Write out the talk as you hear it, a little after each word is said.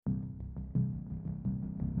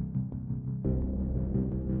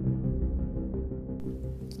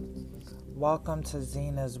Welcome to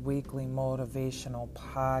Zena's weekly motivational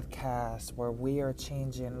podcast where we are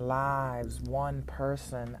changing lives one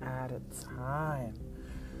person at a time.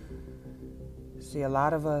 See, a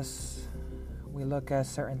lot of us, we look at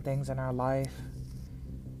certain things in our life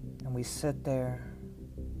and we sit there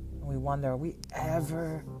and we wonder, are we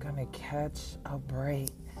ever going to catch a break?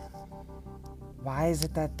 Why is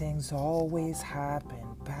it that things always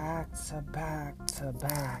happen back to back to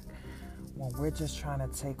back when we're just trying to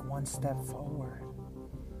take one step forward?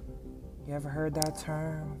 You ever heard that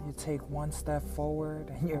term? You take one step forward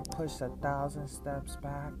and you're pushed 1,000 steps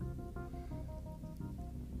back.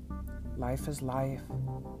 Life is life.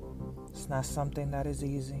 It's not something that is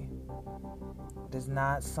easy. It is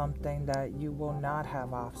not something that you will not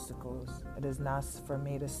have obstacles. It is not for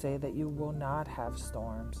me to say that you will not have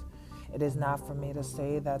storms. It is not for me to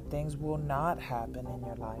say that things will not happen in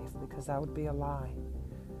your life, because that would be a lie.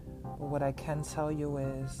 But what I can tell you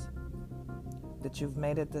is that you've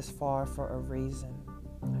made it this far for a reason.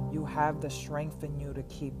 You have the strength in you to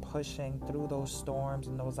keep pushing through those storms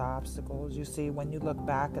and those obstacles. You see, when you look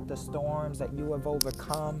back at the storms that you have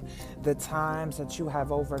overcome, the times that you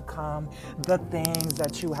have overcome, the things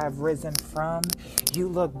that you have risen from, you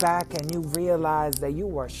look back and you realize that you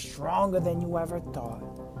were stronger than you ever thought.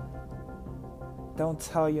 Don't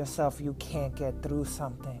tell yourself you can't get through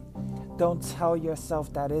something. Don't tell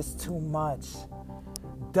yourself that it's too much.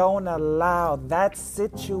 Don't allow that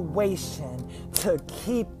situation to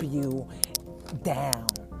keep you down.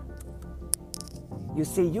 You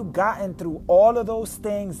see, you've gotten through all of those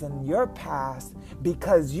things in your past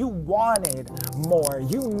because you wanted more.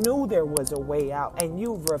 You knew there was a way out, and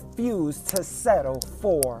you refused to settle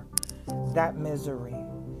for that misery,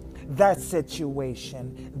 that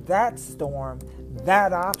situation, that storm,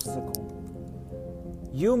 that obstacle.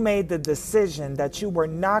 You made the decision that you were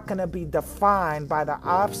not going to be defined by the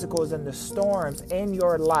obstacles and the storms in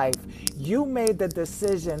your life. You made the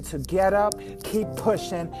decision to get up, keep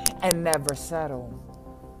pushing, and never settle.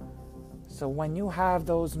 So when you have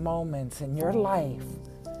those moments in your life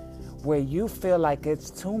where you feel like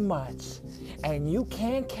it's too much and you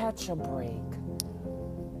can't catch a break,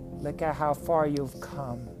 look at how far you've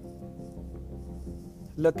come.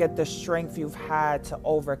 Look at the strength you've had to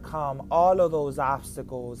overcome all of those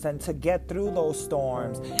obstacles and to get through those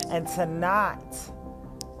storms and to not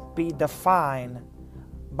be defined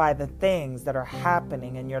by the things that are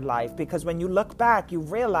happening in your life. Because when you look back, you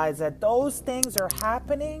realize that those things are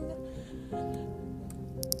happening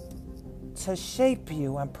to shape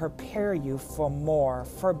you and prepare you for more,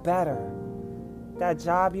 for better. That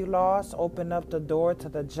job you lost opened up the door to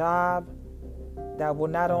the job that will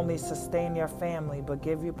not only sustain your family, but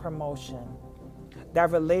give you promotion.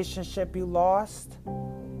 That relationship you lost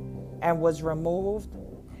and was removed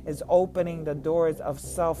is opening the doors of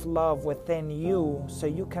self-love within you so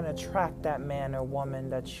you can attract that man or woman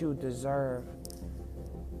that you deserve.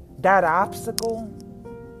 That obstacle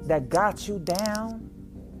that got you down,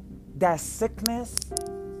 that sickness,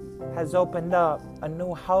 has opened up a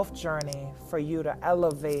new health journey for you to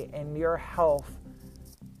elevate in your health,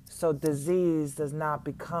 so disease does not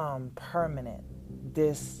become permanent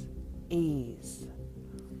dis-ease.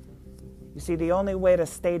 You see, the only way to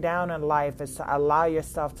stay down in life is to allow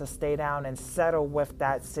yourself to stay down and settle with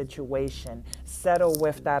that situation, settle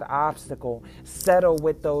with that obstacle, settle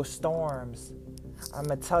with those storms. I'm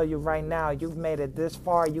going to tell you right now, you've made it this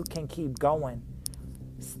far, you can keep going.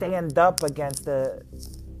 Stand up.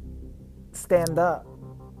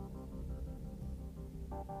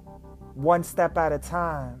 One step at a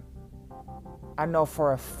time. I know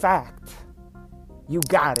for a fact you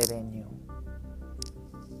got it in you.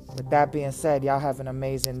 With that being said, y'all have an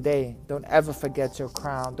amazing day. Don't ever forget your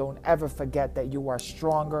crown. Don't ever forget that you are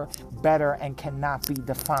stronger, better, and cannot be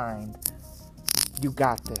defined. You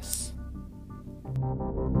got this.